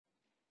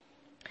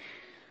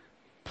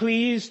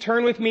please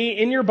turn with me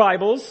in your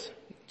Bibles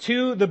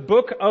to the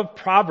book of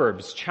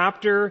Proverbs,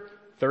 chapter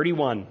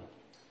 31.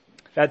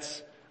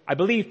 That's, I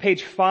believe,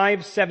 page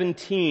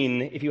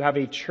 517 if you have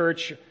a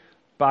church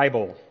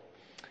Bible.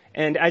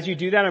 And as you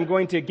do that, I'm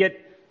going to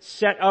get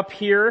set up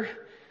here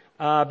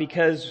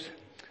because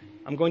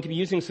I'm going to be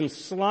using some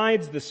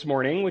slides this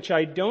morning, which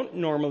I don't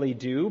normally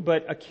do,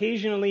 but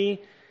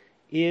occasionally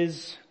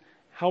is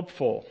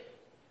helpful.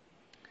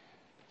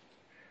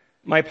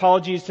 My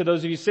apologies to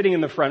those of you sitting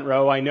in the front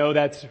row. I know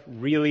that's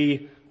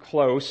really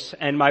close.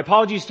 And my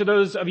apologies to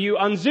those of you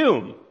on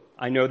Zoom.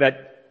 I know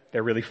that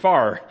they're really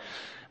far.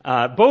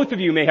 Both of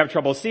you may have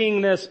trouble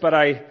seeing this, but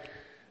I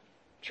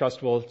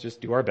trust we'll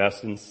just do our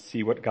best and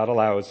see what God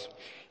allows.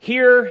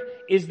 Here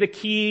is the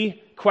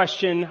key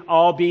question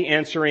I'll be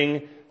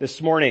answering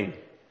this morning.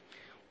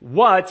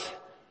 What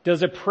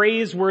does a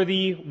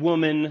praiseworthy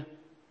woman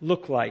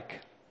look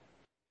like?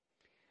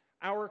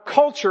 Our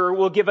culture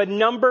will give a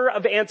number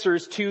of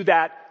answers to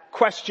that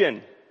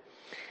question.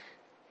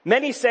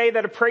 Many say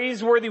that a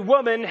praiseworthy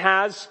woman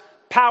has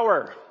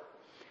power,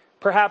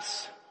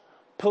 perhaps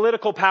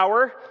political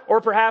power,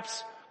 or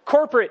perhaps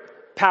corporate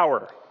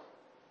power.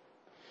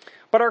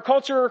 But our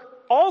culture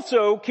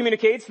also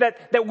communicates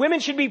that women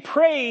should be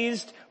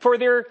praised for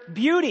their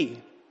beauty.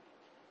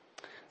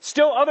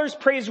 Still others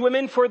praise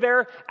women for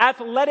their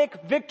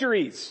athletic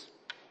victories.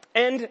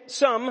 And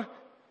some,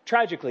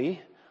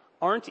 tragically,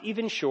 aren't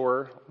even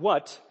sure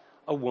what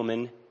a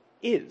woman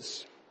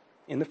is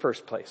in the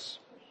first place.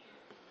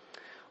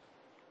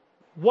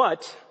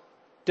 What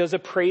does a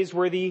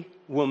praiseworthy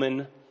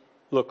woman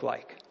look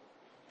like?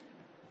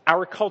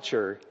 Our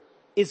culture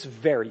is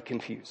very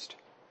confused.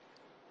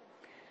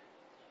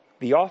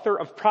 The author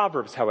of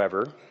Proverbs,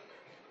 however,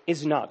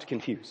 is not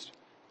confused.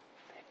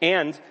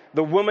 And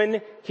the woman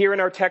here in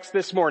our text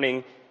this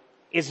morning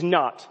is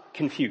not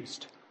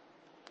confused.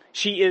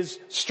 She is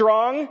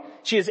strong,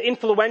 she is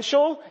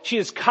influential, she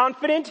is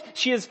confident,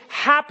 she is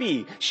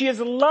happy, she is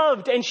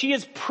loved, and she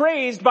is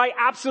praised by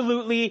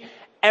absolutely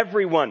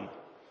everyone.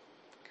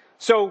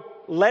 So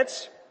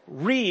let's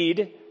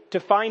read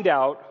to find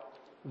out,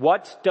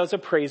 what does a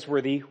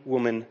praiseworthy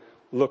woman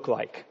look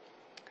like?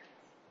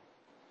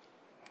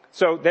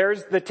 So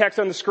there's the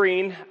text on the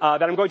screen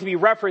that I'm going to be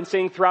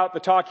referencing throughout the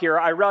talk here.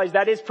 I realize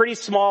that is pretty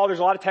small. There's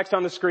a lot of text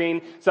on the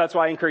screen, so that's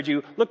why I encourage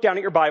you, look down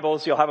at your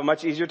Bibles. You'll have a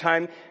much easier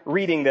time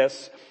reading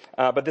this.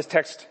 But this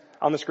text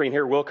on the screen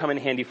here will come in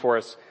handy for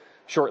us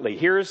shortly.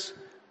 Here's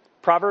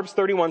Proverbs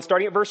 31,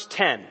 starting at verse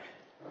 10.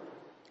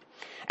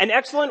 An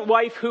excellent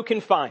wife who can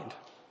find?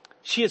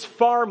 She is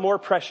far more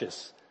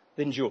precious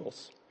than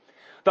jewels.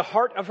 The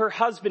heart of her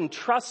husband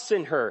trusts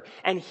in her,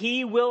 and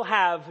he will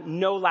have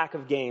no lack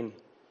of gain.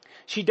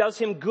 She does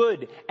him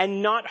good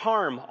and not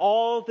harm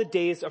all the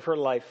days of her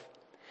life.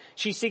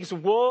 She seeks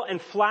wool and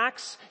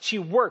flax. She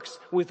works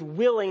with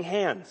willing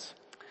hands.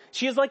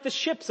 She is like the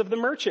ships of the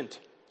merchant.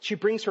 She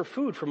brings her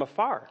food from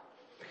afar.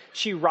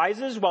 She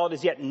rises while it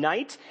is yet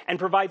night and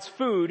provides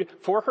food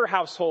for her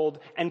household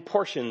and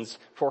portions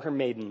for her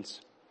maidens.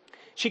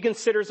 She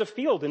considers a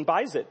field and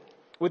buys it.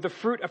 With the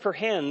fruit of her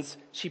hands,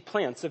 she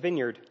plants a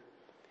vineyard.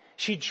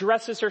 She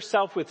dresses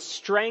herself with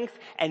strength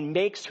and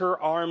makes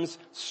her arms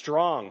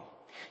strong.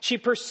 She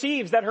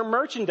perceives that her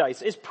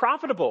merchandise is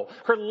profitable.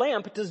 Her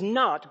lamp does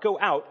not go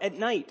out at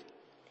night.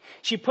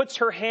 She puts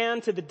her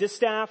hand to the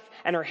distaff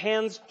and her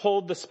hands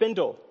hold the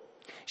spindle.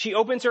 She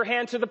opens her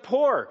hand to the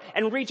poor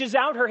and reaches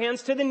out her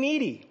hands to the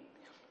needy.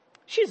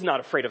 She is not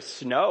afraid of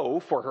snow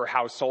for her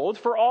household,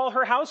 for all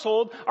her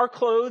household are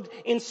clothed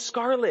in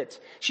scarlet.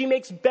 She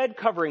makes bed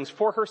coverings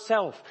for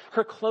herself.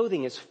 Her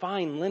clothing is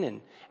fine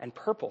linen and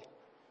purple.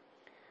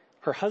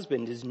 Her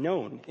husband is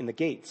known in the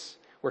gates,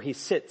 where he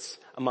sits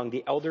among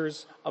the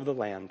elders of the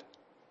land.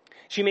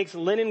 She makes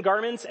linen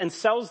garments and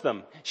sells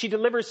them. She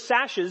delivers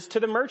sashes to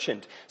the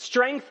merchant.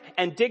 Strength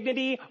and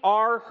dignity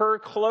are her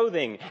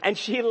clothing, and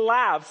she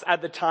laughs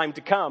at the time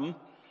to come.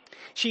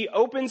 She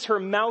opens her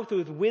mouth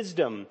with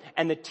wisdom,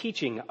 and the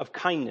teaching of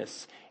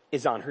kindness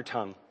is on her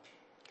tongue.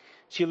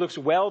 She looks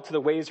well to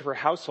the ways of her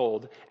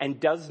household and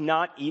does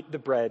not eat the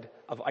bread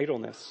of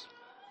idleness.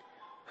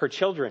 Her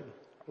children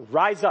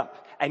rise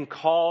up and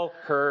call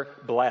her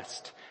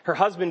blessed. Her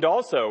husband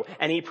also,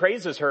 and he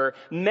praises her.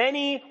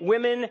 Many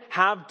women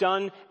have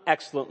done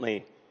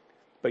excellently,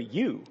 but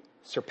you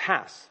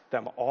surpass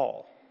them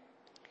all.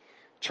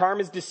 Charm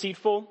is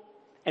deceitful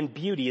and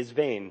beauty is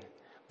vain,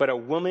 but a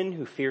woman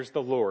who fears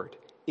the Lord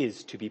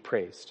is to be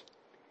praised.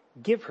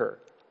 Give her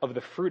of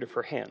the fruit of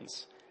her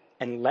hands,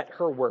 and let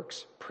her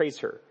works praise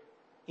her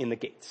in the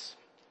gates.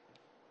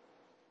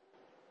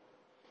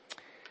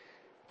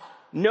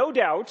 No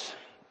doubt,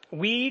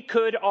 we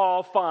could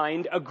all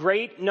find a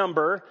great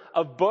number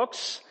of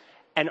books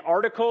and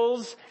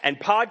articles and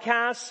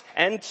podcasts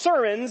and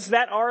sermons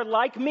that are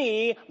like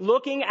me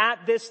looking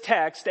at this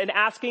text and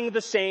asking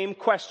the same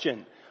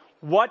question.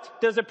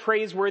 What does a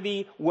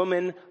praiseworthy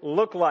woman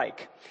look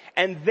like?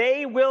 And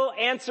they will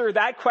answer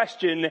that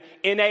question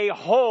in a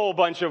whole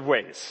bunch of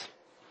ways.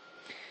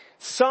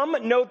 Some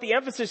note the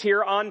emphasis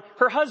here on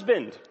her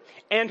husband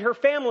and her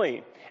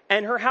family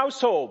and her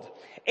household.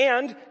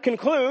 and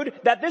conclude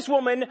that this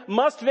woman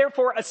must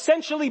therefore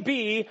essentially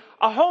be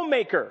a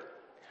homemaker.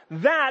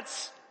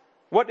 That's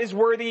what is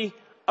worthy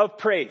of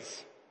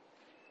praise.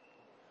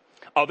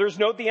 Others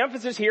note the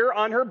emphasis here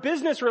on her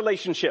business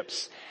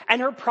relationships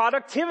and her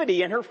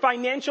productivity and her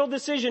financial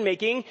decision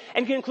making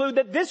and conclude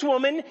that this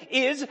woman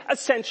is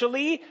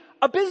essentially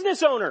a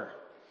business owner.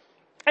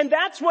 And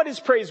that's what is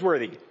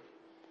praiseworthy.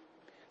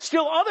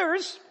 Still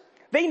others,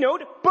 they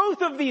note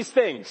both of these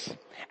things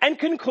and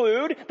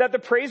conclude that the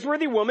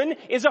praiseworthy woman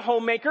is a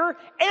homemaker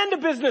and a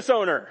business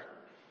owner.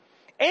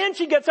 And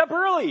she gets up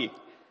early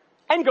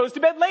and goes to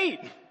bed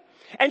late.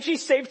 And she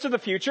saves to the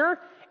future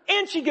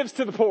and she gives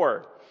to the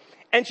poor.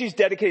 And she's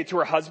dedicated to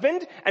her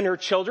husband and her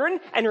children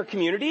and her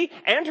community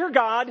and her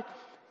God.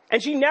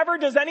 And she never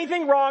does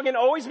anything wrong and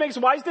always makes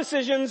wise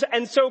decisions.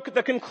 And so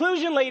the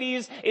conclusion,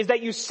 ladies, is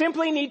that you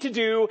simply need to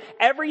do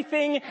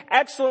everything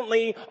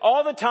excellently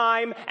all the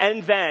time,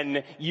 and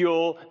then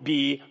you'll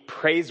be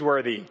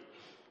praiseworthy.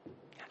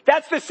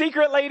 That's the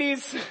secret,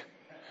 ladies.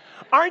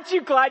 Aren't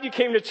you glad you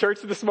came to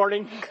church this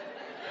morning?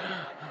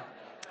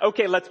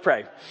 Okay, let's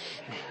pray.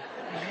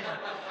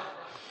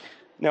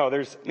 No,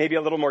 there's maybe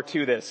a little more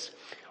to this.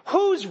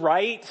 Who's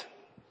right?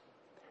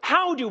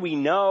 How do we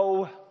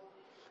know?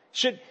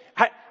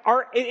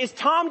 Is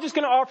Tom just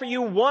going to offer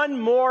you one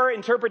more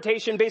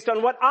interpretation based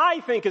on what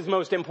I think is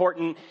most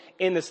important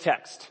in this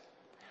text?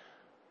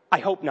 I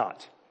hope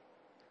not.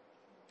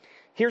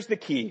 Here's the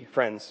key,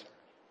 friends.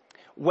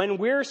 When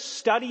we're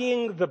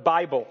studying the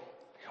Bible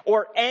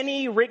or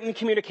any written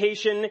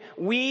communication,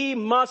 we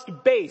must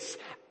base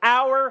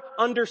our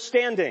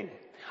understanding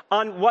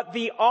on what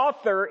the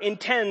author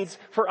intends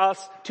for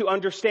us to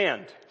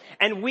understand.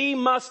 And we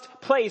must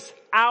place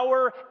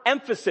our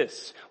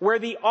emphasis where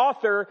the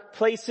author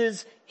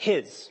places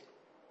his.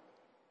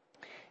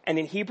 And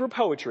in Hebrew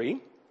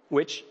poetry,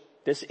 which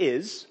this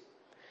is,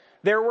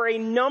 there were a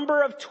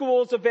number of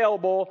tools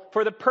available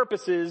for the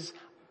purposes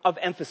of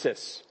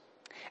emphasis.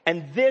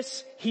 And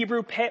this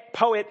Hebrew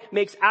poet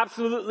makes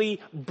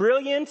absolutely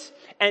brilliant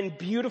and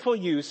beautiful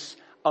use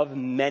of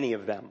many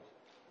of them.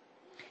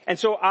 And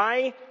so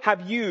I've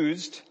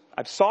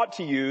sought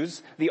to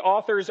use the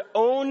author's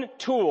own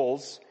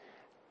tools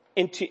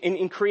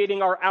in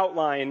creating our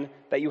outline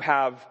that you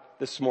have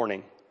this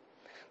morning.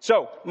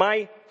 So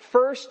my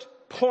first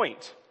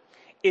point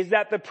is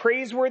that the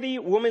praiseworthy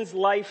woman's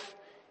life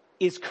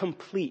is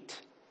complete.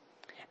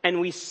 And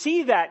we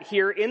see that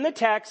here in the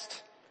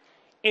text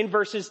in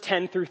verses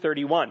 10 through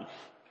 31.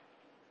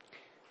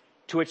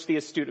 To which the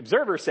astute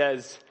observer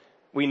says,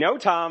 "We know,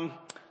 Tom,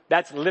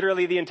 that's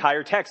literally the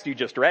entire text you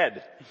just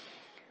read."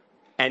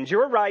 And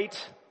you're right,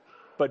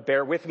 but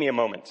bear with me a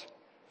moment.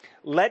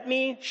 Let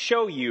me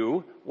show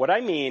you what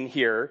I mean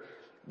here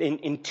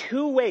in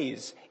two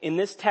ways in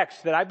this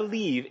text that I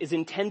believe is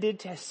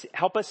intended to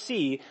help us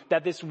see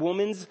that this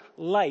woman's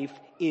life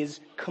is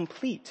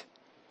complete.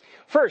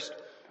 First,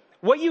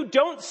 what you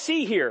don't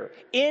see here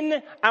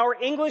in our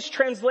English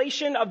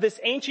translation of this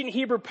ancient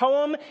Hebrew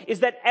poem is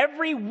that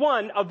every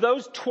one of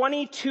those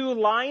 22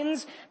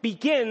 lines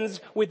begins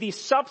with the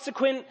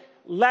subsequent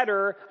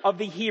letter of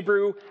the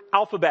Hebrew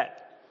alphabet.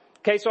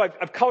 Okay, so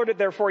I've colored it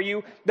there for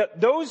you.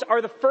 Those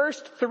are the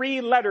first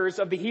three letters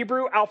of the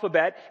Hebrew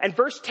alphabet, and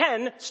verse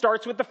 10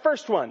 starts with the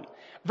first one.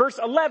 Verse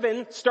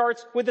 11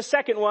 starts with the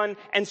second one,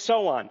 and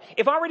so on.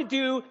 If I were to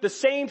do the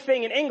same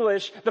thing in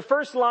English, the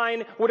first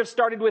line would have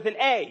started with an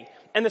A,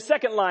 and the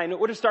second line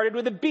would have started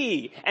with a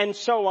B, and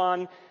so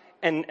on,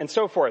 and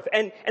so forth.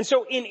 And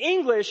so in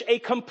English, a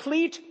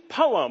complete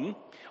poem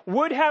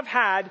would have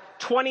had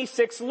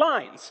 26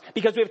 lines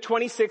because we have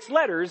 26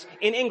 letters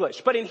in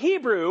English. But in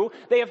Hebrew,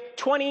 they have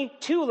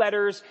 22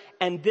 letters,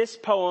 and this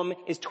poem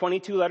is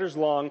 22 letters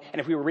long. And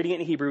if we were reading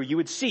it in Hebrew, you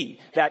would see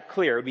that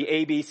clear. It would be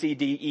A, B, C,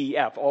 D, E,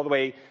 F, all the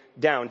way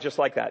down, just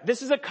like that.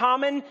 This is a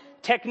common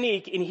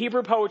technique in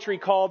Hebrew poetry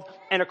called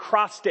an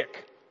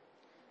acrostic.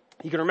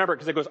 You can remember it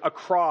because it goes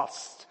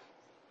across,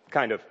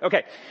 kind of.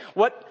 Okay,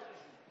 what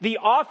the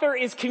author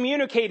is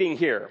communicating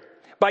here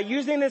by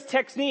using this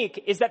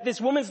technique is that this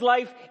woman's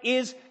life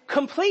is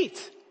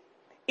complete.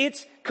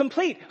 It's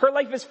complete. Her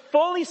life is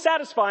fully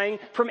satisfying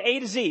from A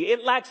to Z.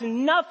 It lacks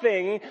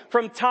nothing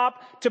from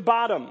top to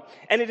bottom.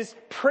 And it is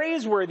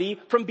praiseworthy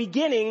from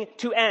beginning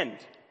to end.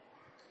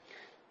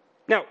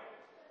 Now,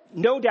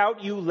 no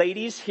doubt you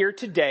ladies here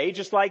today,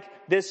 just like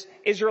this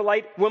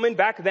Israelite woman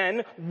back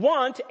then,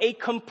 want a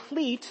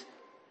complete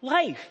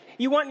life.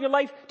 You want your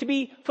life to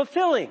be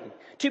fulfilling,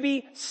 to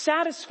be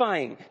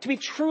satisfying, to be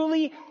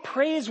truly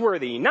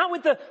praiseworthy, not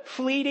with the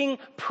fleeting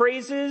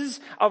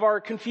praises of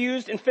our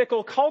confused and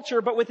fickle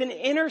culture, but with an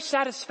inner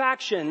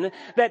satisfaction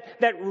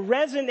that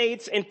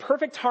resonates in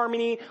perfect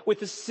harmony with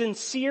the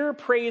sincere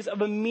praise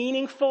of a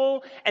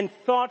meaningful and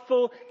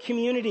thoughtful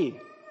community.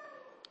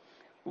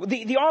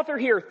 The author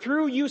here,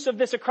 through use of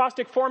this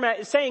acrostic format,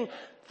 is saying,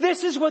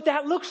 this is what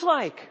that looks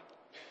like.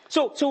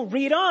 So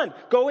read on,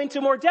 go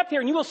into more depth here,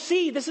 and you will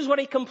see this is what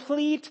a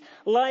complete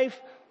life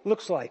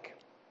looks like.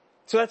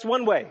 So that's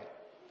one way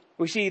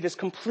we see this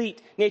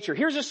complete nature.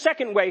 Here's a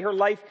second way her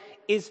life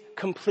is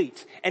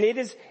complete. And it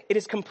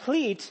is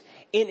complete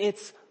in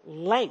its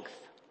length.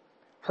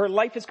 Her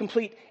life is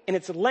complete in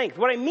its length.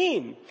 What I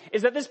mean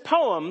is that this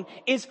poem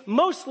is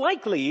most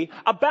likely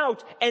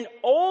about an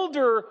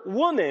older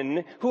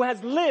woman who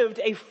has lived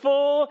a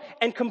full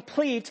and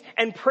complete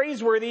and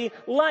praiseworthy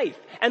life.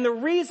 And the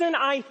reason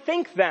I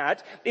think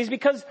that is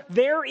because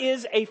there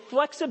is a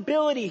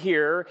flexibility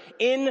here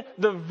in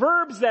the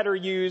verbs that are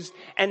used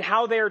and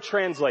how they are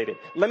translated.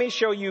 Let me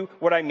show you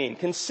what I mean.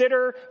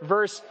 Consider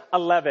verse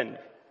 11.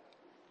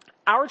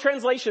 Our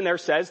translation there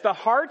says, the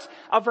heart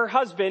of her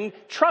husband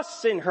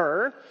trusts in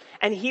her,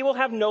 and he will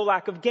have no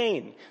lack of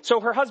gain. So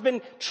her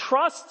husband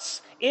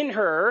trusts in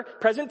her,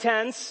 present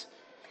tense,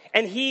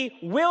 and he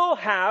will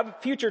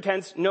have, future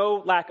tense,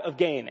 no lack of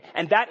gain.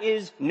 And that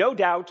is no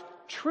doubt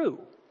true.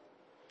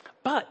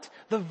 But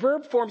the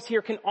verb forms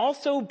here can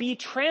also be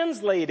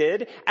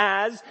translated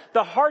as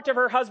the heart of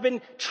her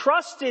husband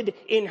trusted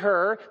in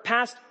her,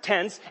 past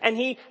tense, and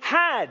he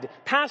had,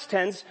 past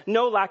tense,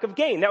 no lack of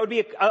gain. That would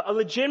be a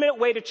legitimate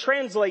way to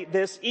translate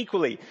this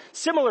equally.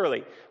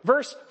 Similarly,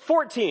 verse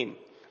 14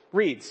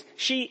 reads,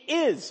 she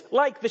is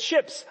like the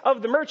ships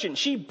of the merchant.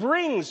 She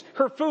brings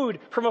her food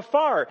from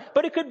afar.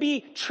 But it could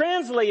be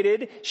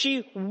translated,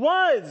 she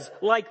was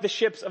like the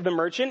ships of the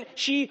merchant.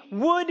 She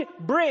would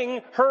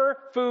bring her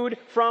food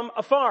from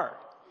afar.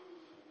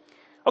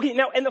 Okay,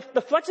 now, and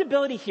the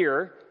flexibility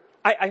here,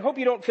 I hope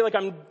you don't feel like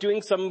I'm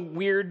doing some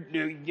weird,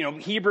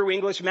 Hebrew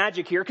English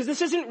magic here, because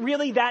this isn't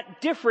really that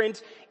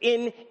different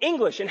in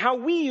English and how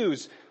we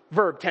use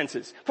verb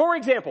tenses. For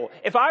example,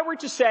 if I were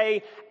to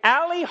say,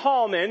 Allie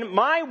Hallman,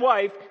 my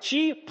wife,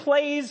 she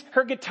plays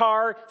her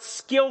guitar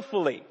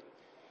skillfully.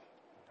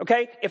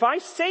 Okay? If I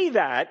say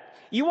that,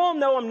 you all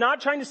know I'm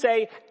not trying to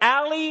say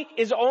Allie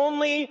is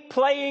only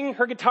playing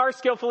her guitar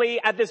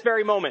skillfully at this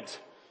very moment.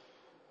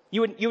 You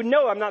would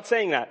know I'm not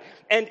saying that.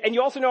 And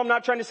you also know I'm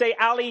not trying to say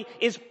Allie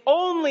is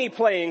only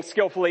playing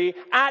skillfully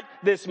at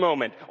this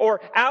moment.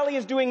 Or Allie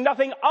is doing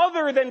nothing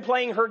other than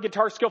playing her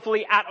guitar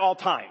skillfully at all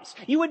times.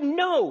 You would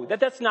know that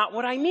that's not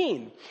what I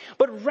mean.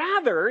 But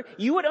rather,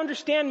 you would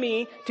understand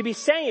me to be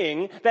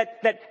saying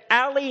that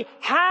Allie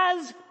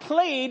has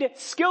played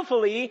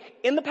skillfully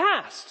in the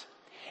past.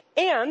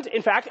 And,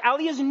 in fact,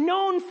 Allie is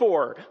known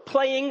for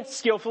playing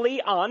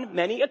skillfully on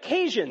many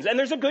occasions. And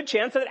there's a good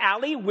chance that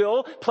Allie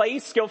will play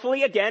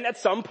skillfully again at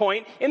some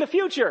point in the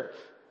future.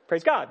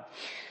 Praise God.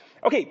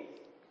 Okay,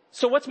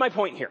 so what's my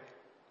point here?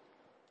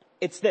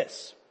 It's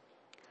this.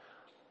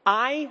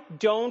 I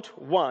don't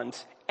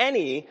want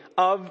any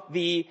of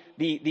the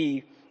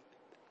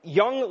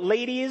young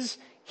ladies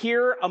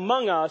here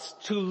among us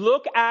to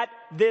look at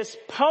this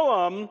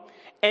poem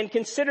and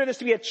consider this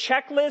to be a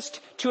checklist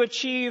to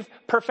achieve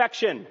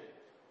perfection.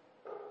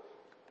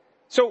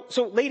 So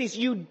ladies,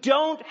 you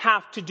don't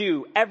have to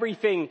do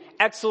everything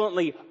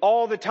excellently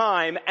all the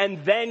time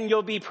and then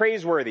you'll be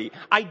praiseworthy.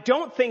 I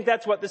don't think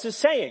that's what this is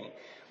saying.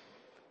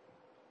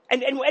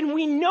 And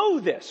we know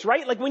this,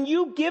 right? Like when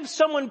you give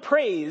someone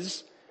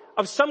praise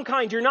of some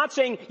kind, you're not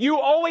saying, you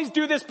always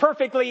do this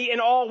perfectly in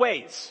all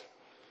ways.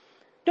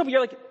 No, but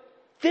you're like,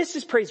 this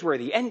is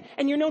praiseworthy, and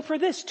you're known for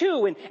this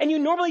too, and you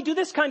normally do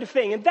this kind of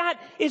thing, and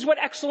that is what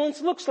excellence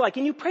looks like,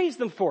 and you praise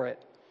them for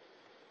it.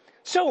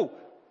 So,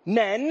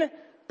 men,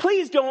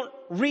 please don't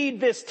read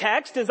this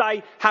text as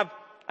I have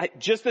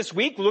just this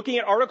week looking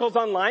at articles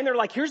online. They're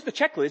like, here's the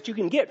checklist you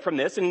can get from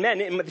this, and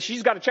men,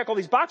 she's got to check all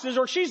these boxes,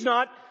 or she's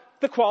not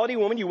the quality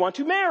woman you want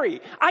to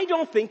marry. I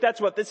don't think that's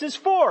what this is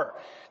for.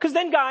 Because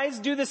then guys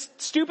do this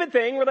stupid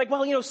thing where like,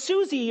 well,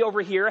 Susie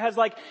over here has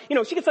like,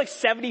 she gets like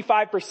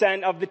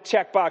 75% of the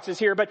check boxes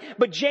here, but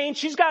Jane,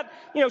 she's got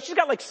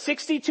like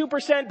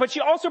 62%, but she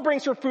also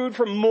brings her food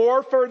from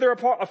more further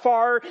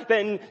afar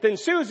than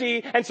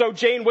Susie, and so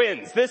Jane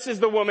wins. This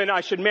is the woman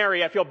I should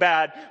marry. I feel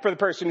bad for the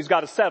person who's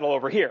got to settle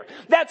over here.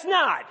 That's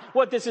not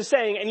what this is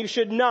saying, and you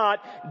should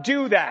not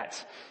do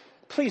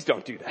Please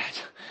don't do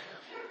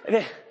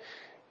that.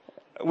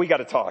 We got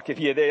to talk.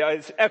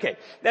 Okay.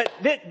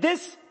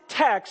 This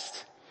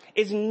text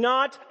is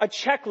not a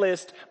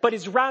checklist, but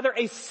is rather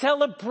a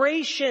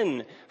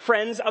celebration,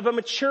 friends, of a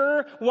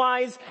mature,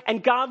 wise,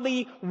 and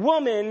godly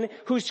woman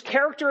whose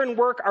character and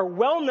work are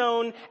well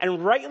known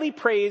and rightly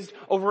praised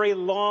over a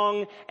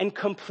long and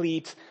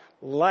complete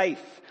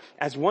life.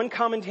 As one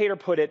commentator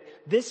put it,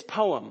 this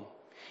poem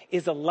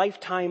is a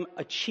lifetime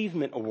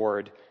achievement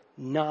award,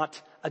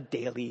 not a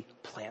daily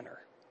planner.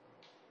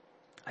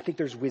 I think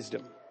there's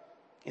wisdom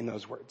in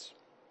those words.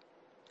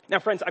 Now,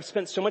 friends, I've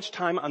spent so much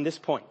time on this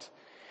point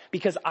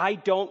because I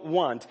don't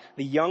want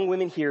the young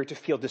women here to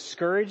feel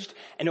discouraged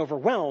and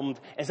overwhelmed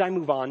as I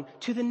move on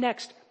to the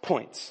next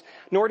points.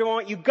 Nor do I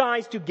want you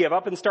guys to give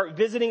up and start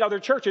visiting other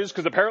churches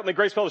because apparently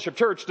Grace Fellowship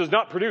Church does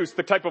not produce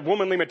the type of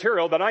womanly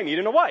material that I need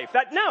in a wife.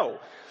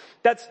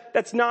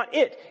 That's not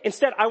it.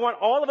 Instead, I want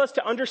all of us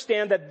to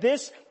understand that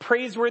this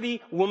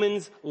praiseworthy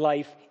woman's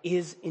life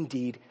is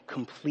indeed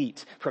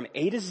complete from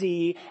A to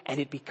Z, and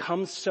it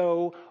becomes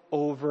so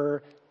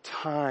over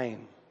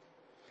time.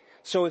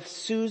 So if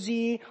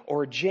Susie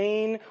or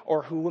Jane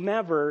or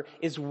whomever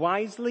is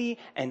wisely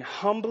and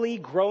humbly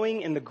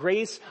growing in the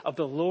grace of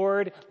the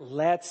Lord,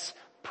 let's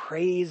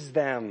praise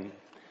them.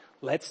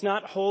 Let's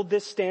not hold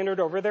this standard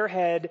over their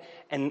head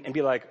and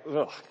be like,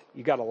 ugh,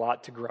 you got a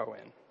lot to grow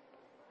in.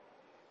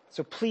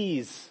 So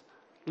please,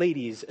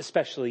 ladies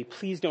especially,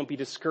 please don't be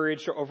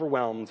discouraged or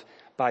overwhelmed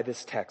by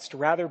this text.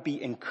 Rather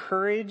be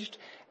encouraged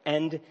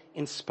and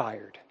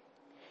inspired.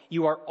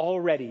 You are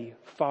already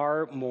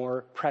far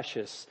more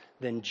precious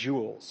than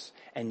jewels,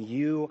 and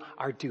you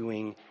are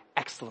doing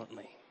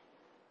excellently.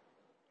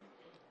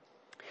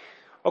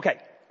 Okay,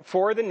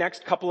 for the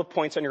next couple of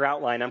points on your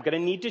outline, I'm going to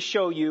need to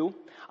show you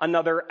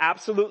another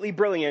absolutely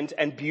brilliant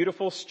and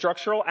beautiful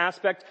structural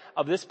aspect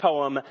of this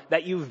poem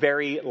that you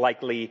very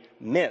likely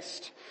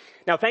missed.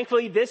 Now,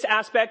 thankfully, this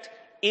aspect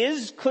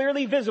is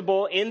clearly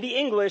visible in the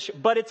English,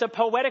 but it's a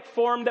poetic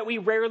form that we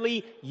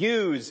rarely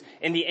use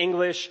in the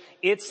English.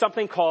 It's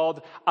something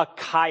called a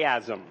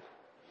chiasm.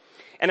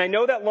 And I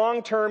know that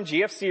long-term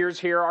GFCers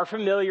here are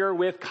familiar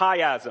with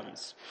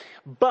chiasms.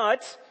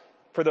 But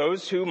for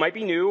those who might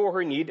be new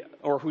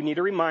or who need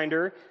a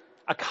reminder,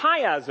 a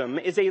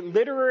chiasm is a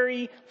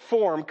literary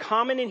form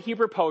common in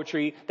Hebrew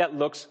poetry that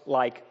looks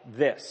like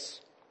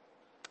this.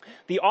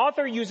 The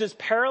author uses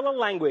parallel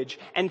language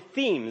and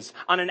themes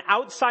on an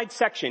outside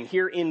section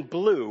here in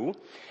blue,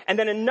 and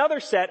then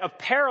another set of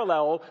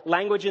parallel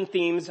language and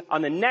themes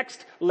on the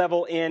next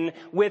level in,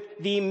 with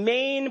the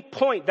main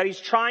point that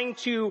he's trying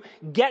to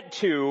get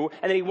to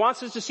and that he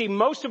wants us to see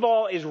most of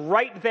all is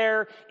right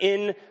there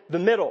in the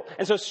middle.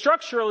 And so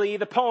structurally,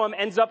 the poem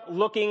ends up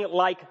looking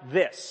like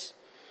this.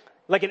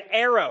 Like an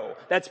arrow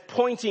that's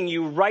pointing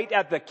you right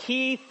at the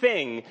key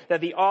thing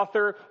that the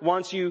author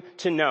wants you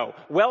to know.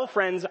 Well,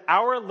 friends,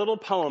 our little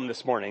poem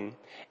this morning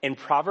in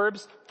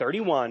Proverbs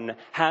 31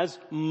 has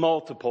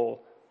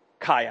multiple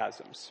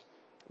chiasms.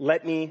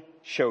 Let me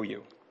show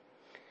you.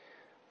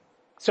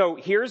 So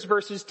here's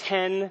verses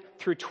 10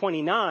 through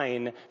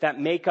 29 that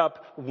make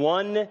up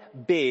one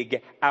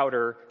big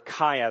outer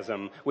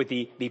chiasm with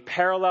the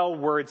parallel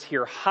words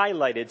here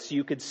highlighted so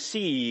you could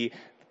see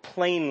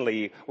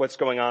plainly what's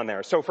going on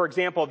there. So for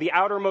example, the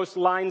outermost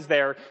lines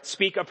there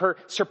speak of her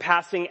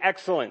surpassing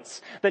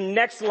excellence. The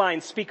next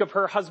lines speak of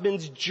her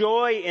husband's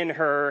joy in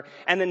her,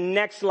 and the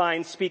next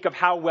lines speak of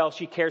how well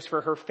she cares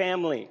for her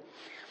family.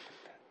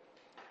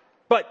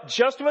 But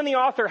just when the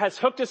author has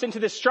hooked us into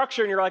this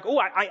structure and you're like, oh,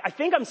 I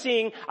think I'm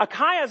seeing a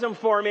chiasm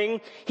forming,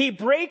 he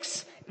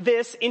breaks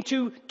this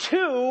into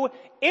two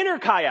inner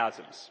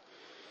chiasms.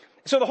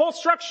 So the whole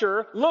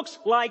structure looks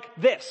like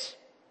this,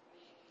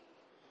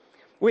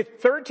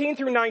 with 13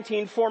 through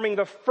 19 forming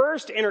the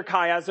first inner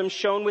chiasm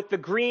shown with the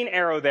green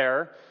arrow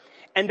there,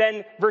 and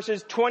then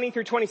verses 20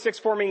 through 26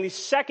 forming the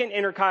second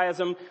inner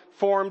chiasm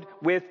formed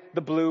with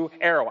the blue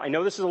arrow. I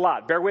know this is a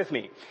lot. Bear with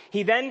me.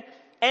 He then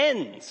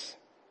ends.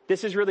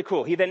 This is really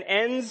cool. He then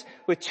ends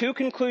with two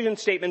conclusion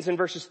statements in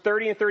verses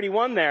 30 and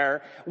 31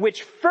 there,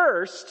 which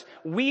first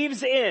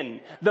weaves in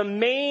the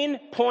main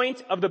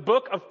point of the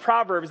book of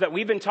Proverbs that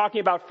we've been talking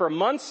about for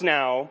months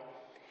now,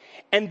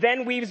 and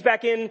then weaves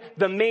back in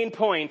the main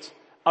point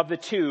of the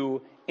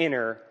two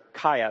inner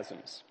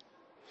chiasms.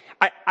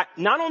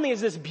 Not only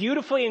is this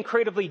beautifully and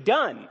creatively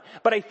done,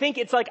 but I think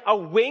it's like a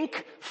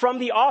wink from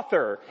the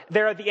author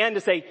there at the end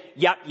to say,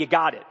 yep, you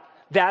got it.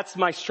 That's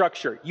my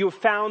structure. You have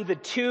found the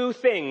two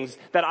things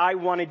that I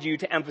wanted you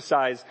to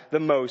emphasize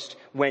the most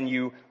when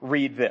you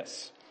read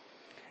this.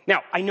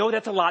 Now, I know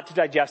that's a lot to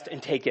digest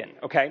and take in,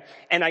 okay?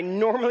 And I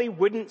normally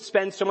wouldn't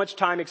spend so much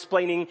time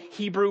explaining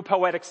Hebrew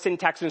poetic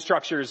syntax and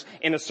structures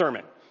in a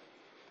sermon.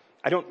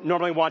 I don't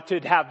normally want to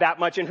have that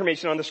much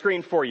information on the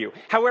screen for you.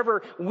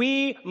 However,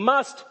 we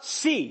must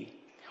see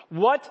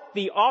what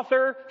the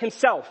author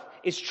himself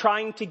is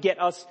trying to get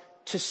us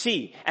to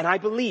see. And I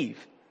believe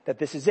that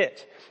this is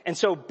it. And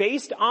so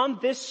based on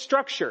this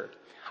structure,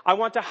 I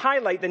want to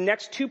highlight the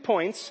next 2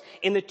 points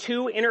in the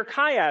two inner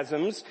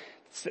chiasms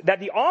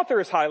that the author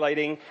is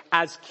highlighting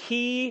as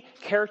key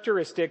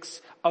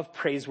characteristics of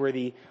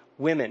praiseworthy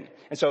women.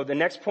 And so the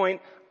next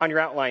point on your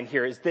outline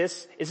here is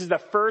this. This is the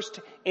first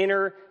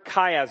inner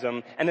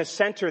chiasm, and the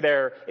center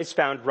there is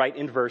found right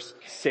in verse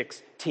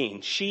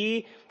 16.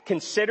 She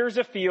considers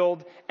a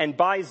field and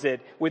buys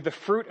it. With the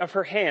fruit of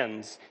her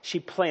hands, she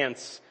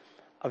plants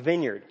a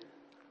vineyard.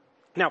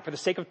 Now, for the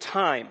sake of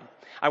time,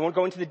 I won't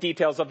go into the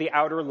details of the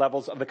outer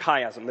levels of the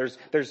chiasm.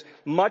 There's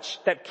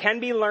much that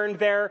can be learned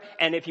there,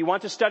 and if you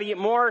want to study it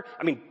more,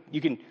 you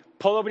can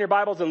pull open your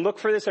Bibles and look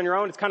for this on your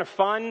own. It's kind of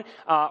fun.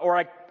 Or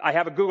I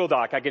have a Google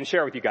Doc I can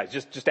share with you guys.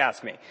 Just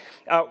ask me.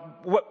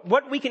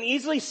 What we can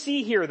easily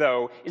see here,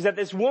 though, is that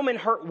this woman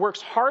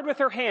works hard with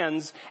her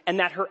hands and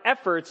that her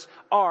efforts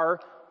are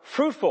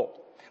fruitful.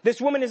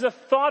 This woman is a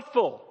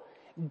thoughtful,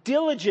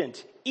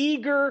 diligent,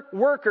 eager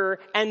worker,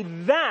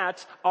 and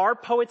that, our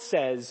poet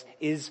says,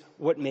 is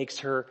what makes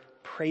her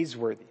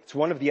praiseworthy. It's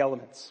one of the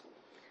elements.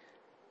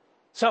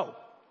 So,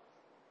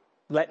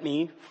 let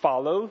me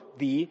follow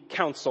the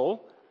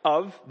counsel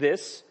of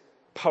this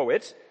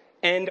poet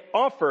and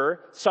offer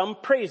some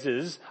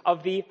praises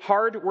of the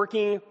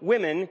hard-working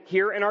women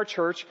here in our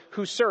church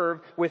who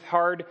serve with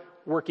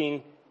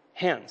hard-working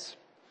hands.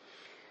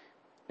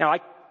 Now, I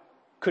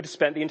could have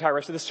spent the entire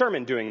rest of the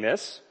sermon doing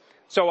this,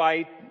 so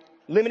I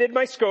limited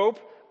my scope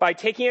by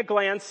taking a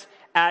glance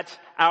at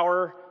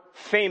our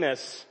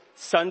famous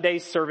Sunday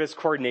service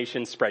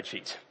coordination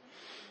spreadsheet,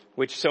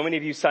 which so many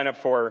of you sign up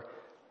for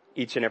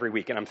each and every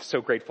week, and I'm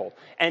so grateful.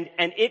 And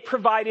it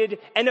provided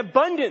an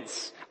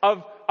abundance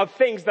of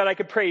things that I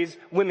could praise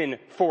women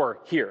for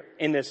here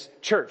in this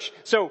church.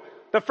 So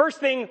the first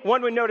thing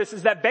one would notice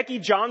is that Becky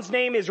John's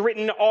name is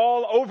written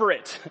all over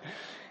it,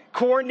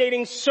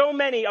 coordinating so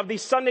many of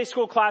these Sunday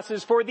school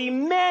classes for the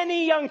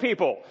many young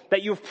people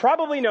that you've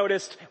probably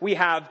noticed we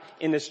have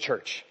in this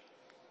church.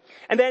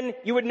 And then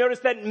you would notice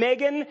that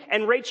Megan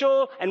and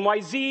Rachel and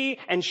YZ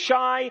and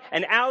Shai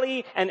and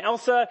Allie and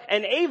Elsa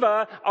and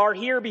Ava are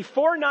here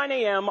before 9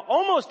 a.m.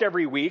 almost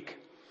every week,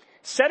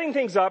 setting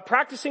things up,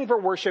 practicing for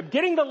worship,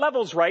 getting the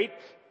levels right,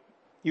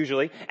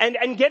 usually,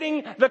 and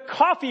getting the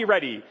coffee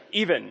ready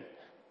even.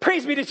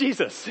 Praise be to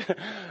Jesus.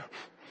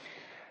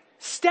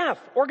 Steph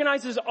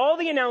organizes all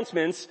the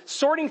announcements,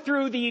 sorting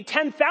through the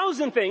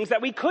 10,000 things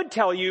that we could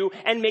tell you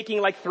and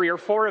making like 3 or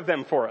 4 of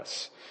them for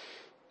us.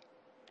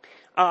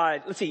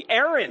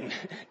 Aaron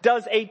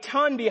does a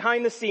ton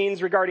behind the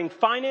scenes regarding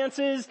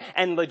finances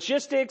and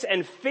logistics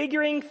and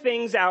figuring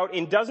things out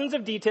in dozens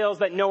of details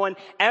that no one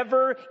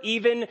ever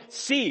even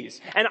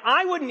sees. And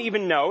I wouldn't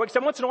even know,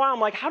 except once in a while I'm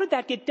like, how did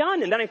that get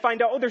done? And then I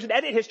find out, oh, there's an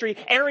edit history.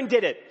 Aaron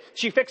did it.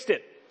 She fixed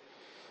it.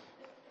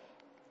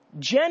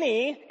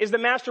 Jenny is the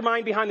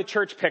mastermind behind the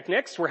church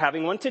picnics. We're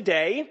having one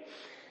today.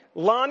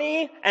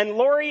 Lonnie and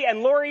Lori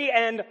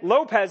and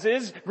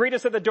Lopez's greet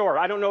us at the door.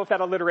 I don't know if that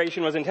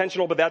alliteration was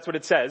intentional, but that's what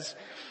it says.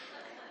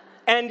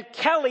 And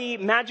Kelly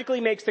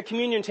magically makes the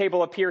communion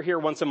table appear here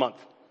once a month.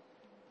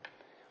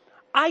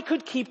 I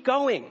could keep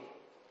going.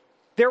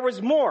 There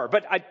was more,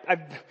 but I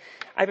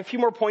have a few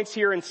more points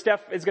here, and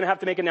Steph is going to have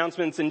to make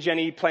announcements, and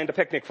Jenny planned a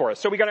picnic for us.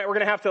 So we're going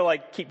to have to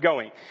keep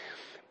going.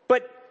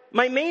 But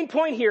my main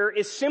point here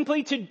is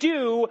simply to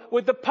do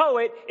what the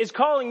poet is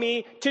calling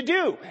me to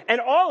do,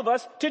 and all of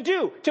us to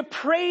do, to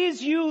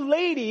praise you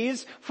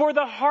ladies for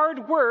the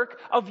hard work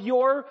of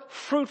your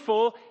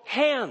fruitful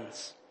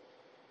hands.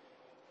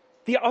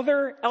 The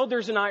other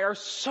elders and I are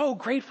so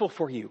grateful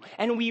for you,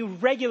 and we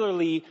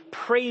regularly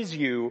praise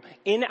you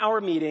in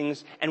our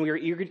meetings, and we are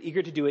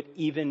eager to do it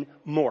even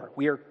more.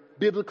 We are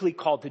biblically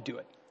called to do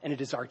it, and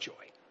it is our joy.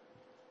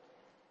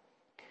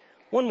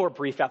 One more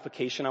brief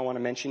application I want to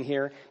mention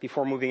here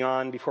before moving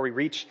on, before we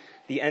reach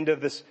the end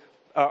of this,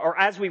 or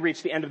as we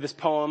reach the end of this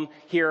poem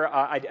here.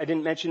 I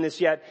didn't mention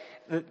this yet.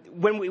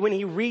 When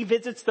he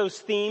revisits those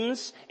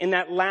themes in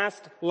that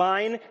last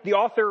line, the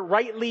author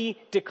rightly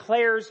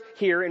declares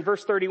here in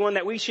verse 31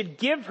 that we should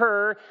give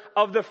her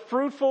of the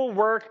fruitful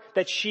work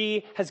that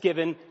she has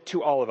given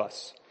to all of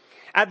us.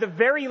 At the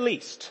very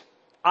least,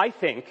 I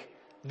think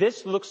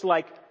this looks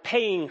like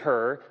paying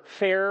her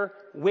fair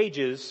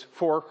wages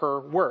for her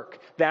work.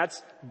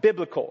 That's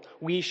biblical.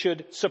 We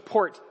should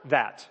support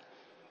that.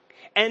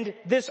 And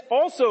this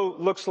also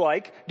looks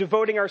like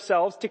devoting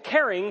ourselves to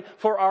caring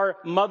for our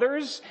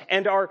mothers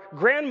and our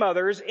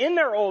grandmothers in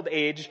their old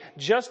age,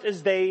 just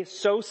as they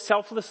so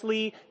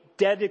selflessly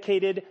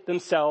dedicated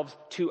themselves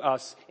to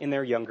us in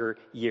their younger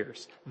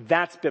years.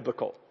 That's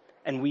biblical,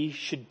 and we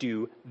should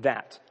do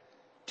that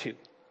too.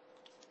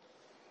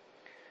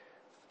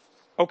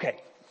 Okay,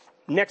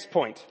 next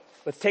point.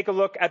 Let's take a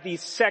look at the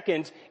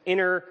second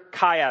inner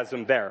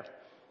chiasm there.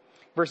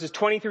 Verses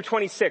 20 through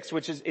 26,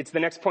 it's the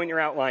next point in your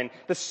outline.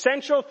 The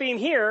central theme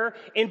here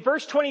in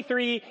verse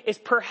 23 is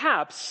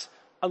perhaps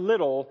a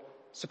little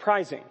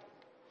surprising.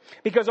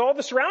 Because all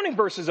the surrounding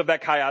verses of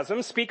that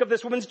chiasm speak of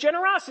this woman's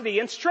generosity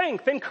and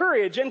strength and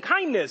courage and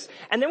kindness.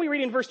 And then we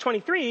read in verse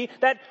 23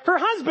 that her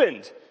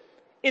husband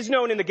is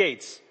known in the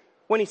gates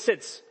when he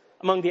sits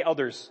among the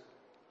elders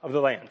of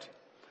the land.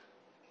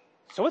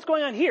 So what's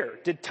going on here?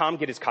 Did Tom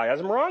get his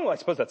chiasm wrong? Well, I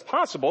suppose that's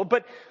possible,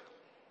 but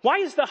why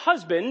is the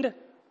husband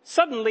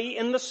suddenly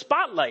in the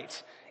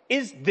spotlight?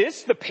 Is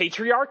this the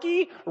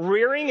patriarchy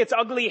rearing its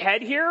ugly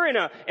head here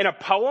in a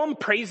poem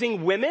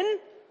praising women?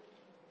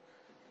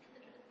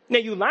 Now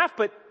you laugh,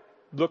 but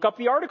look up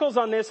the articles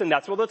on this and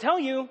that's what they'll tell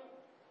you.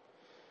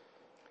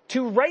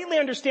 To rightly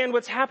understand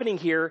what's happening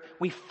here,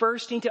 we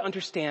first need to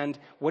understand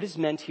what is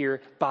meant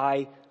here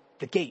by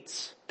the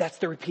gates. That's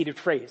the repeated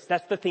phrase.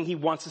 That's the thing he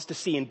wants us to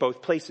see in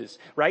both places,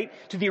 right?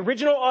 To the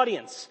original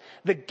audience,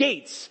 the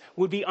gates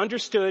would be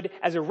understood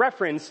as a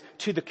reference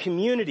to the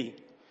community.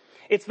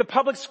 It's the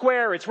public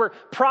square. It's where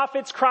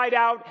prophets cried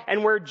out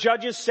and where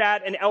judges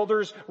sat and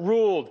elders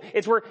ruled.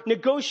 It's where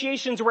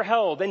negotiations were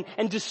held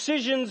and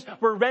decisions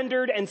were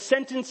rendered and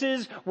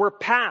sentences were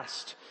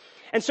passed.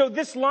 And so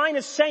this line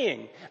is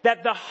saying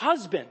that the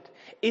husband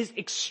is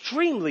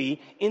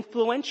extremely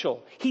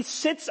influential. He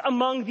sits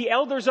among the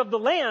elders of the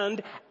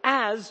land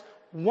as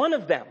one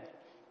of them.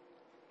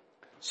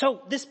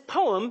 So this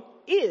poem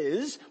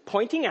is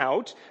pointing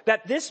out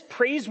that this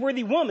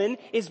praiseworthy woman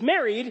is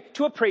married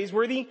to a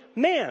praiseworthy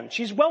man.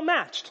 She's well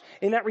matched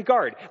in that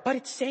regard. But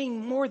it's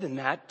saying more than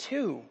that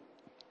too.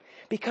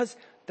 Because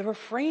the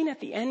refrain at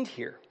the end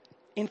here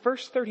in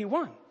verse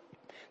 31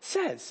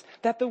 says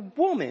that the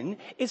woman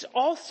is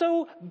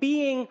also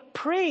being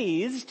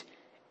praised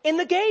in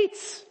the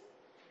gates.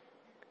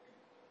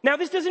 Now,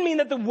 this doesn't mean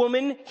that the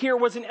woman here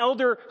was an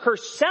elder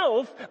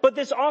herself, but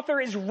this author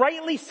is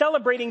rightly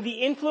celebrating the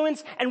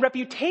influence and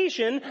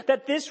reputation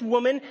that this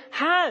woman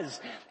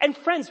has. And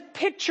friends,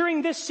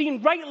 picturing this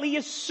scene rightly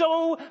is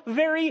so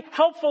very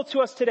helpful to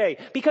us today,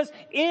 because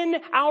in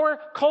our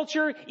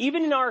culture,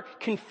 even in our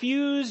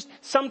confused,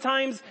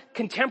 sometimes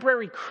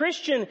contemporary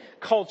Christian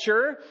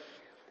culture,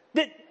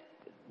 that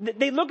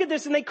they look at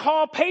this and they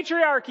call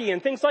patriarchy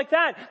and things like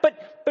that.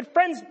 But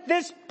friends,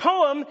 this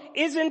poem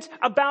isn't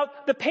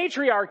about the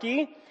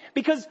patriarchy,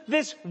 because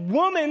this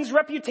woman's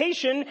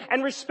reputation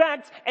and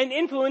respect and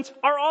influence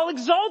are all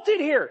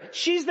exalted here.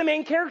 She's the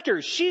main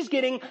character. She's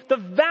getting the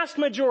vast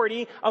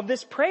majority of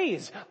this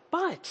praise.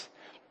 But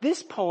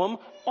this poem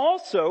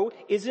also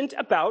isn't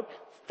about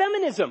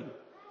feminism,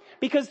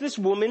 because this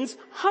woman's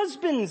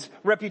husband's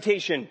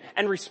reputation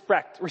and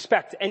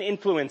respect and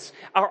influence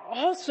are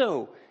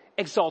also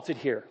exalted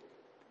here.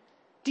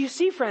 Do you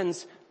see,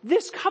 friends?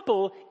 This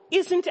couple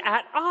isn't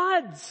at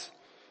odds.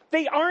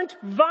 They aren't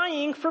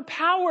vying for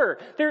power.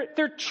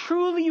 They're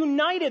truly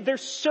united. They're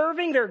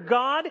serving their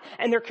God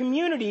and their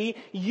community,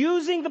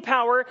 using the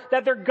power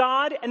that their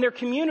God and their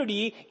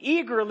community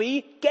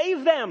eagerly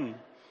gave them.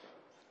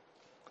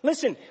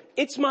 Listen,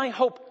 it's my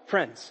hope,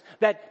 friends,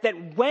 that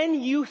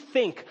when you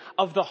think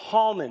of the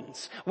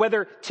Hallmans,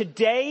 whether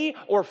today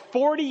or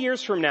 40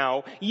 years from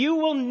now, you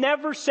will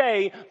never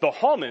say, the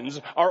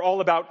Hallmans are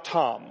all about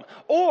Tom,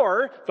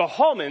 or the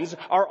Hallmans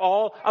are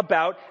all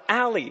about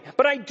Allie.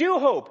 But I do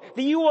hope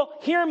that you will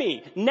hear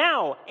me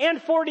now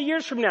and 40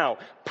 years from now,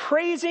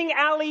 praising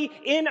Allie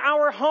in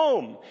our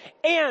home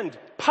and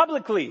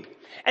publicly.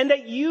 And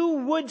that you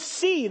would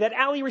see that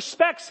Allie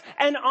respects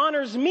and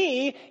honors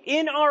me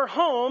in our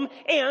home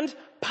and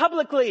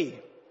publicly.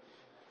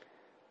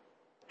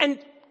 And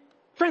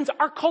friends,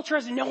 our culture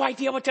has no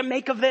idea what to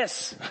make of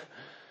this.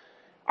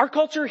 Our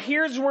culture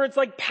hears words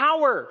like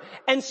power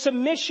and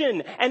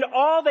submission, and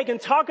all they can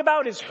talk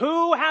about is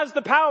who has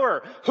the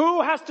power,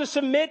 who has to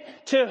submit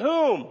to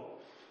whom.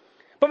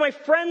 But my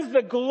friends,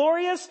 the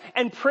glorious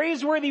and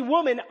praiseworthy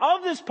woman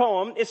of this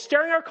poem is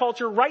staring our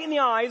culture right in the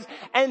eyes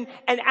and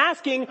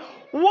asking,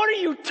 what are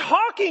you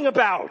talking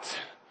about?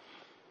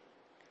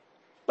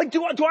 Like,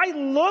 do I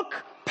look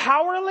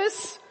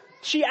powerless?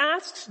 She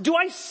asks. Do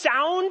I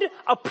sound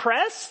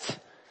oppressed?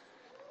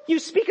 You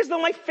speak as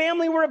though my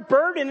family were a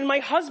burden and my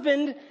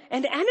husband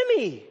an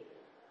enemy.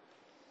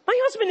 My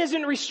husband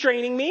isn't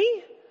restraining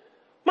me.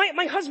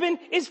 My husband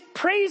is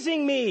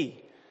praising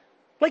me.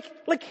 Like,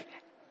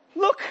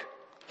 look.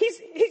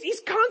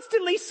 He's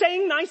constantly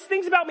saying nice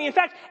things about me. In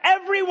fact,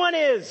 everyone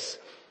is.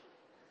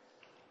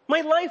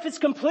 My life is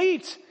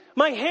complete.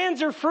 My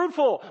hands are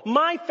fruitful.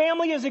 My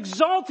family is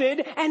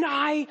exalted, and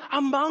I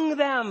among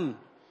them.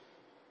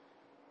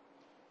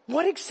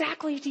 What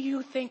exactly do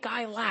you think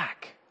I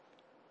lack?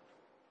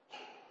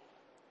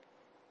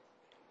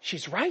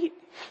 She's right.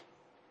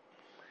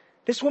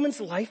 This woman's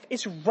life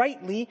is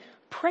rightly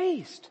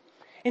praised.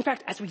 In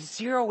fact, as we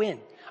zero in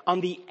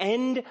on the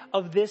end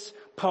of this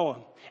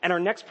poem and our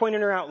next point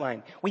in our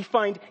outline, we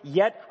find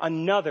yet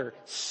another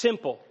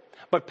simple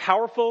but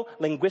powerful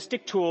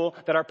linguistic tool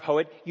that our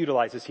poet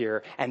utilizes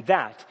here, and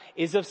that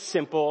is a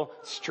simple,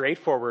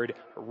 straightforward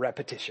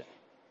repetition.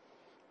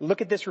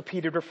 Look at this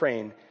repeated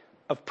refrain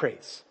of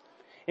praise.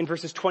 In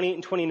verses 28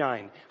 and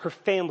 29, her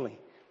family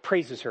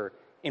praises her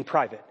in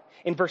private.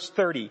 In verse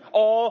 30,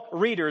 all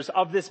readers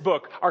of this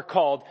book are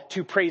called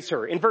to praise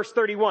her. In verse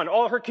 31,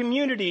 all her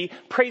community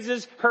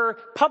praises her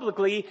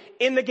publicly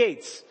in the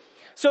gates.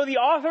 So the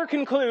author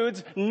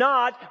concludes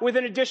not with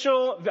an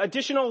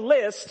additional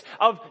list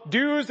of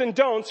do's and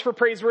don'ts for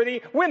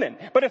praiseworthy women,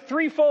 but a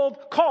threefold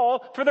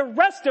call for the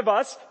rest of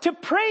us to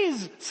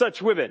praise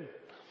such women.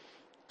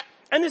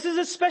 And this is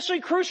especially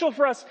crucial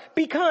for us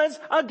because,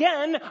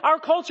 again, our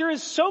culture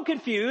is so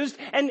confused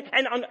and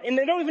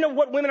they don't even know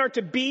what women are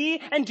to be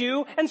and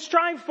do and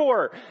strive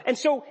for. And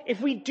so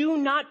if we do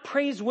not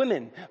praise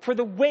women for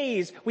the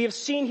ways we have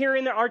seen here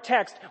in our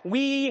text,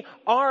 we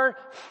are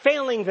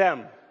failing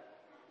them.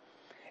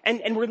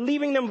 And we're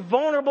leaving them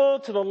vulnerable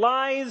to the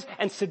lies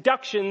and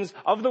seductions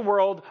of the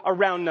world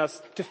around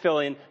us to fill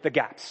in the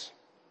gaps.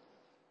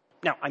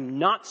 Now, I'm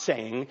not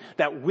saying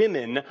that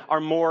women are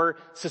more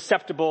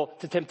susceptible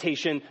to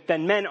temptation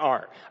than men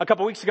are. A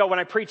couple weeks ago when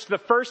I preached the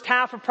first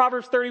half of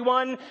Proverbs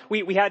 31,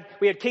 we had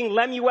King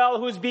Lemuel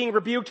who was being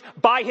rebuked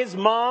by his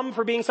mom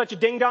for being such a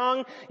ding-dong.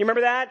 You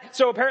remember that?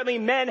 So apparently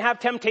men have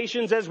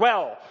temptations as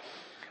well.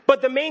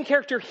 But the main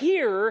character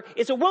here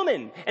is a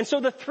woman. And so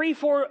the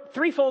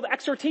threefold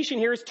exhortation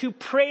here is to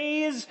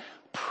praise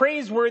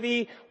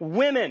praiseworthy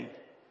women.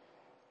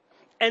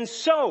 And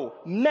so,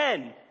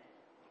 men,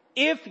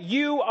 if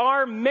you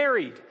are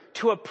married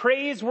to a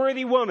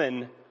praiseworthy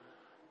woman,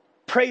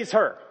 Praise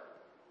her.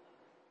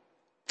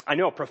 I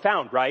know,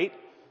 profound, right?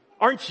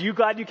 Aren't you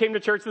glad you came to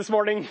church this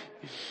morning?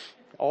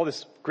 All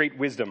this great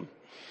wisdom.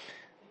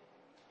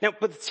 Now,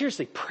 but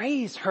seriously,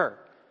 praise her.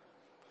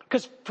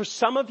 Because for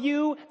some of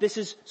you, this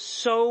is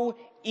so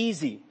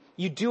easy.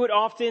 You do it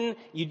often.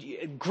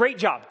 Great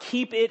job.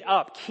 Keep it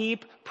up.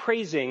 Keep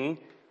praising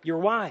your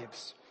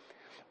wives.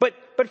 But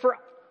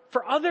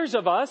for others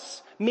of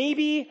us,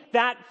 maybe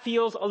that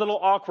feels a little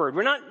awkward.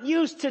 We're not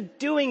used to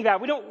doing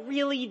that. We don't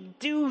really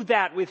do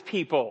that with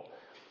people.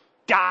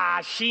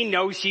 She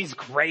knows she's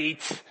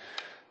great.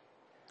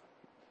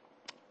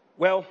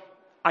 Well,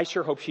 I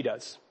sure hope she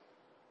does.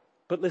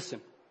 But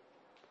listen,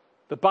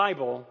 the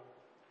Bible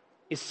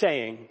is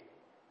saying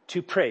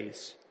to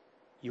praise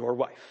your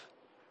wife.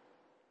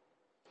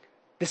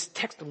 This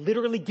text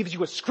literally gives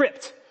you a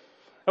script.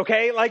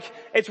 Okay, like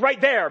it's right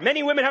there.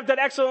 Many women have done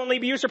excellently,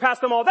 but you surpass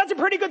them all. That's a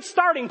pretty good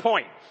starting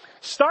point.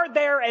 Start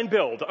there and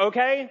build,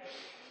 okay?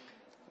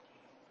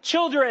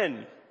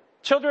 Children,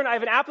 I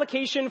have an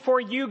application for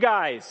you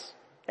guys.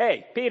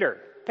 Hey, Peter,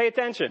 pay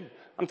attention.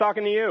 I'm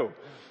talking to you.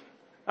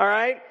 All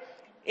right?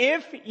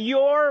 If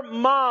your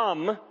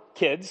mom,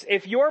 kids,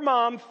 if your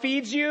mom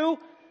feeds you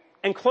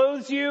and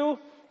clothes you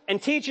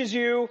and teaches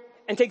you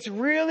and takes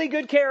really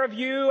good care of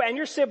you and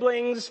your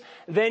siblings,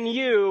 then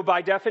you,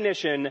 by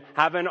definition,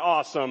 have an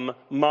awesome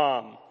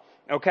mom.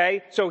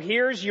 Okay? So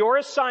here's your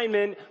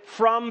assignment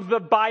from the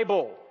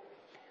Bible.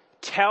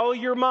 Tell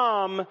your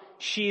mom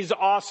she's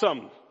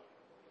awesome.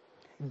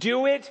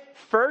 Do it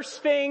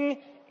first thing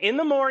in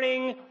the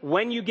morning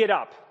when you get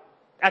up.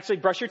 Actually,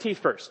 brush your teeth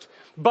first.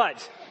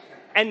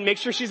 And make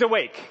sure she's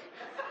awake.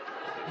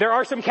 There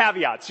are some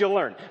caveats you'll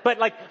learn. But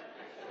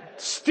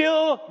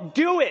still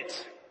do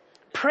it.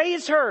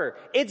 Praise her.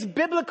 It's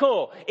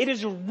biblical. It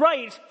is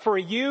right for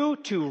you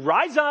to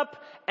rise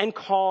up and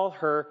call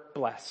her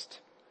blessed.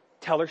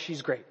 Tell her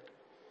she's great.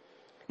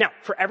 Now,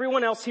 for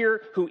everyone else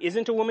here who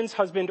isn't a woman's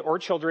husband or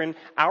children,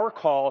 our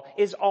call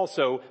is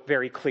also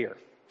very clear.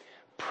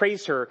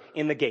 Praise her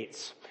in the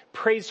gates.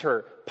 Praise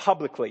her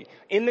publicly,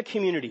 in the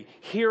community,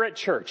 here at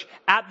church,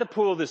 at the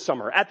pool this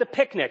summer, at the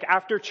picnic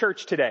after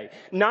church today.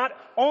 Not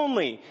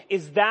only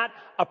is that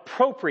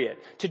appropriate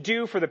to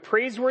do for the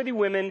praiseworthy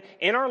women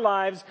in our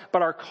lives,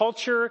 but our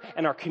culture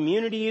and our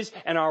communities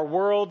and our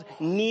world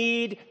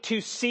need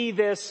to see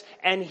this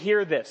and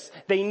hear this.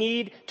 They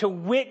need to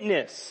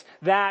witness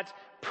that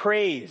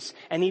praise.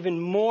 And even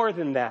more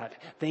than that,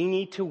 they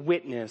need to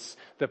witness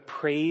the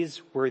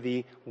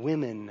praiseworthy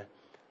women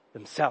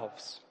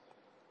themselves.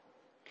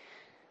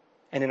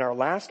 And in our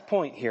last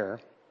point here,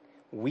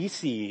 we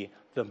see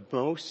the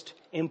most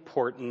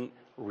important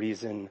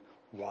reason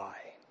why.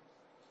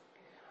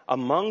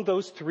 Among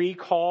those three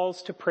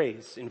calls to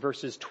praise in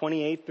verses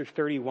 28 through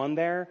 31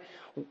 there,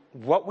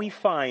 what we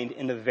find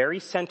in the very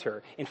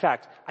center, in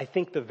fact, I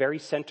think the very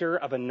center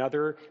of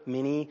another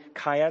mini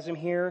chiasm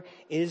here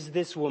is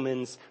this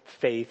woman's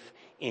faith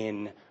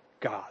in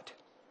God.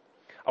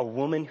 A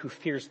woman who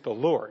fears the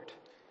Lord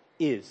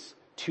is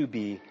to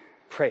be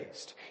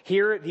praised.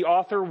 Here, the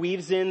author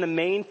weaves in the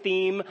main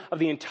theme of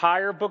the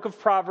entire book of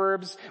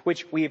Proverbs,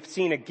 which we have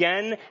seen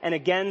again and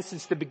again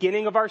since the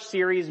beginning of our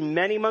series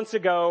many months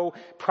ago.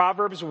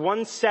 Proverbs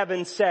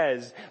 1:7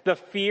 says, "The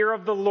fear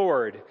of the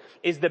Lord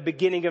is the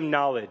beginning of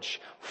knowledge.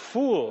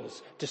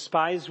 Fools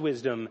despise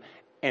wisdom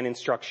and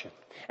instruction."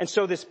 And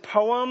so this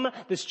poem,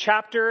 this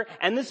chapter,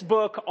 and this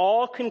book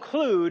all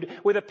conclude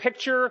with a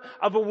picture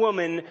of a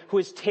woman who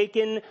has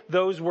taken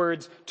those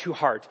words to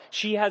heart.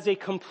 She has a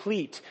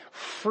complete,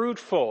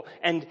 fruitful,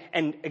 and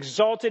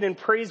exalted and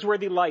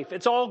praiseworthy life.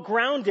 It's all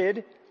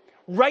grounded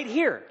right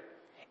here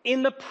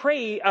in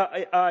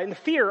the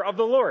fear of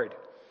the Lord.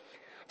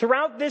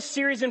 Throughout this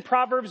series in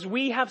Proverbs,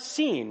 we have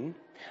seen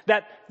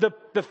that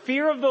the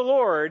fear of the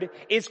Lord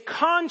is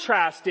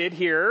contrasted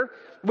here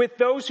with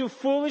those who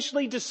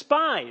foolishly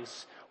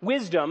despise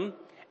wisdom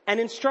and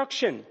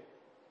instruction.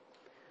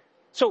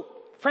 So,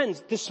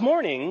 friends, this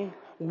morning,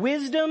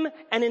 wisdom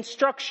and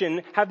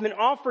instruction have been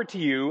offered to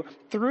you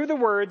through the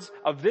words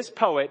of this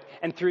poet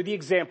and through the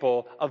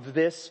example of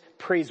this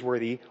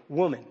praiseworthy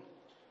woman.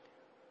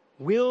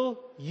 Will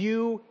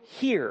you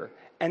hear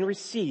and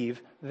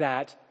receive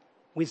that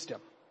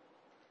wisdom?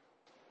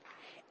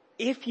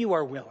 If you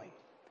are willing,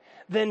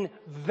 then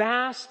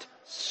vast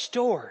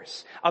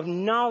stores of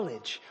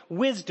knowledge,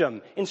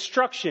 wisdom,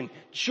 instruction,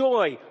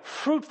 joy,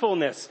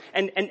 fruitfulness,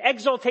 and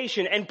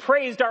exaltation and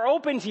praise are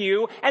open to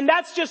you, and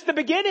that's just the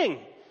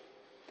beginning.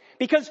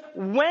 Because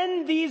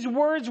when these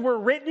words were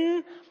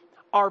written,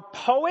 our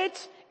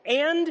poet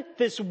and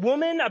this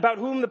woman about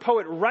whom the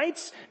poet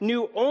writes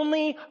knew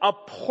only a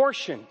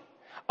portion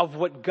of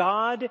what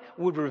God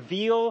would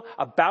reveal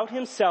about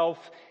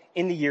himself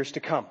in the years to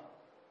come.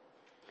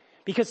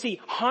 Because see,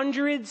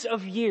 hundreds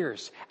of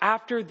years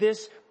after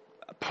this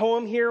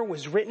poem here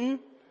was written,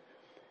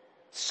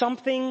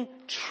 something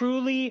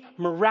truly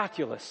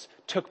miraculous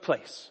took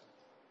place.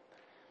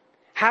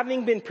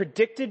 Having been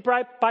predicted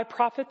by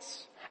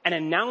prophets and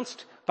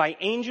announced by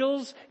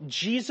angels,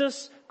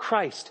 Jesus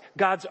Christ,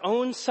 God's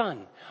own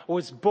Son,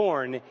 was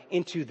born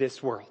into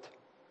this world.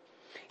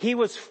 He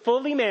was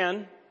fully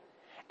man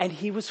and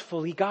he was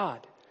fully God.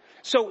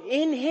 So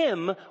in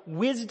him,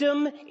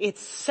 wisdom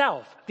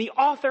itself, the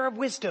author of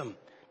wisdom,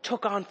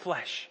 took on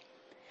flesh.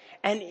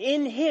 And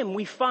in him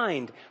we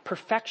find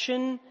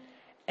perfection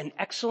and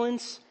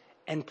excellence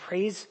and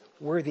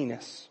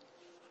praiseworthiness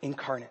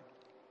incarnate.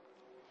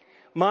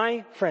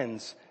 My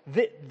friends,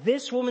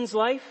 this woman's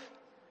life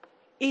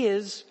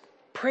is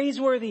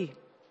praiseworthy.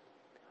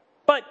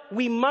 But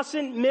we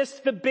mustn't miss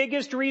the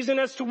biggest reason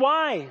as to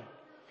why.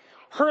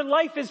 Her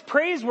life is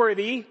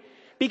praiseworthy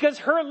because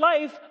her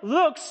life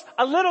looks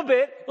a little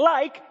bit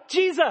like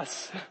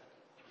Jesus.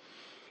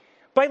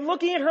 By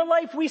looking at her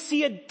life, we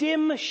see a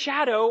dim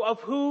shadow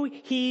of who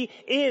he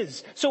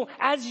is. So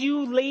as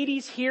you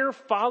ladies here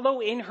follow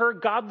in her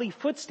godly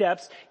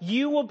footsteps,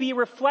 you will be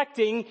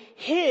reflecting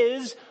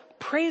his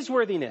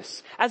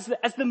praiseworthiness as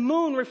the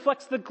moon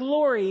reflects the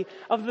glory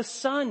of the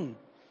sun.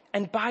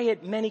 And by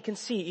it, many can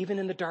see, even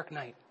in the dark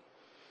night.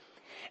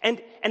 And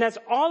as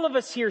all of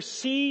us here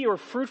see your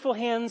fruitful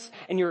hands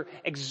and your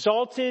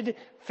exalted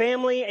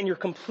family and your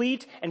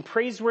complete and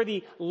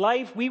praiseworthy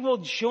life, we will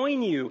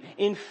join you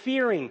in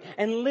fearing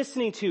and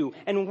listening to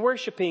and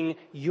worshiping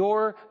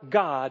your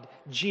God,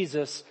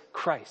 Jesus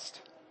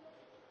Christ.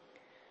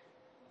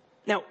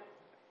 Now,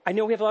 I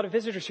know we have a lot of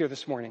visitors here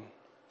this morning,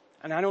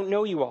 and I don't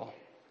know you all.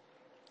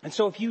 And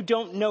so if you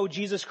don't know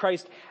Jesus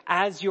Christ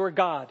as your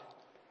God,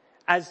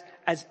 as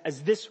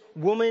this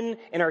woman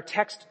in our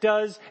text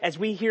does, as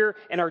we here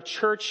in our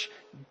church,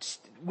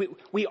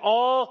 we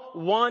all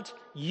want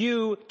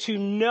you to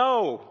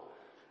know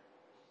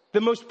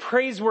the most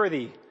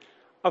praiseworthy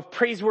of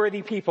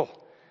praiseworthy people,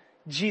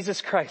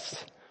 Jesus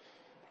Christ.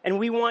 And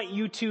we want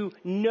you to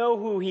know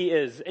who he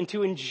is and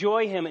to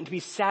enjoy him and to be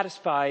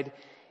satisfied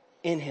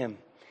in him.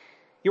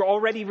 You're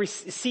already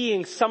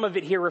seeing some of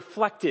it here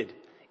reflected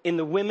in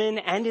the women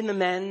and in the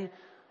men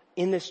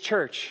in this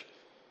church.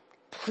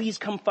 Please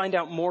come find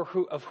out more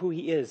of who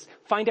he is.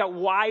 Find out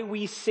why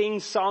we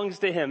sing songs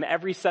to him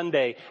every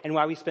Sunday and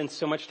why we spend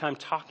so much time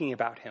talking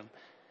about him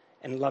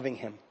and loving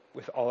him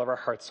with all of our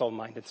heart, soul,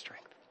 mind, and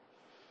strength.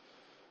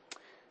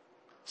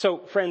 So,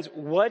 friends,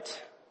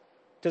 what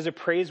does a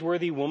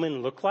praiseworthy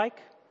woman look like?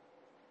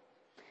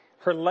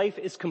 Her life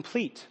is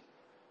complete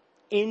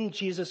in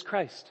Jesus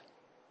Christ.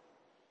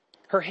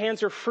 Her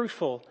hands are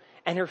fruitful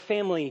and her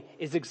family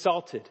is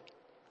exalted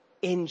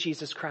in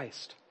Jesus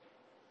Christ.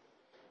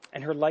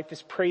 And her life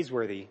is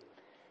praiseworthy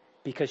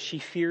because she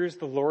fears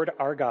the Lord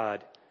our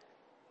God,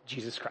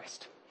 Jesus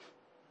Christ.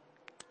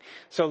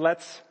 So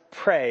let's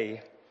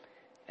pray,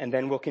 and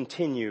then we'll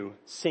continue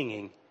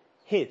singing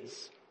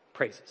his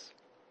praises.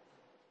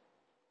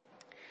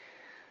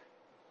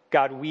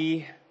 God,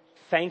 we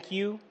thank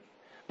you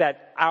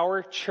that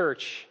our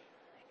church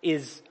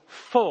is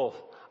full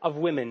of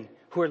women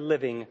who are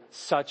living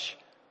such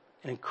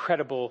an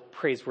incredible,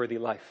 praiseworthy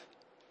life.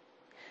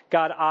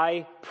 God,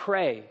 I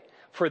pray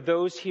for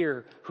those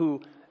here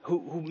who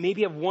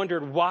maybe have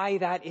wondered why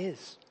that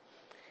is.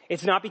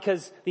 It's not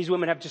because these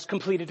women have just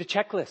completed a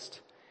checklist.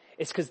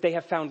 It's because they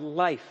have found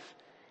life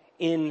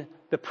in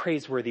the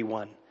praiseworthy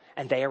one,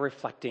 and they are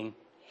reflecting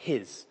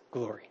his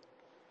glory.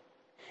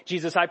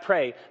 Jesus, I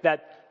pray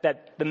that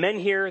the men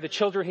here, the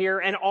children here,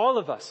 and all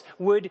of us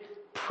would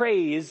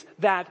praise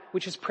that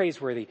which is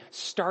praiseworthy,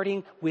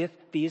 starting with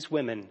these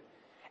women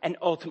and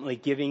ultimately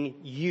giving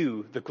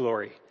you the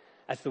glory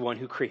as the one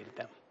who created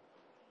them.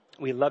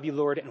 We love you,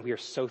 Lord, and we are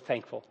so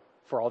thankful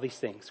for all these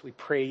things. We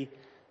pray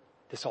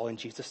this all in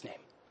Jesus' name.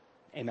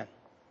 Amen.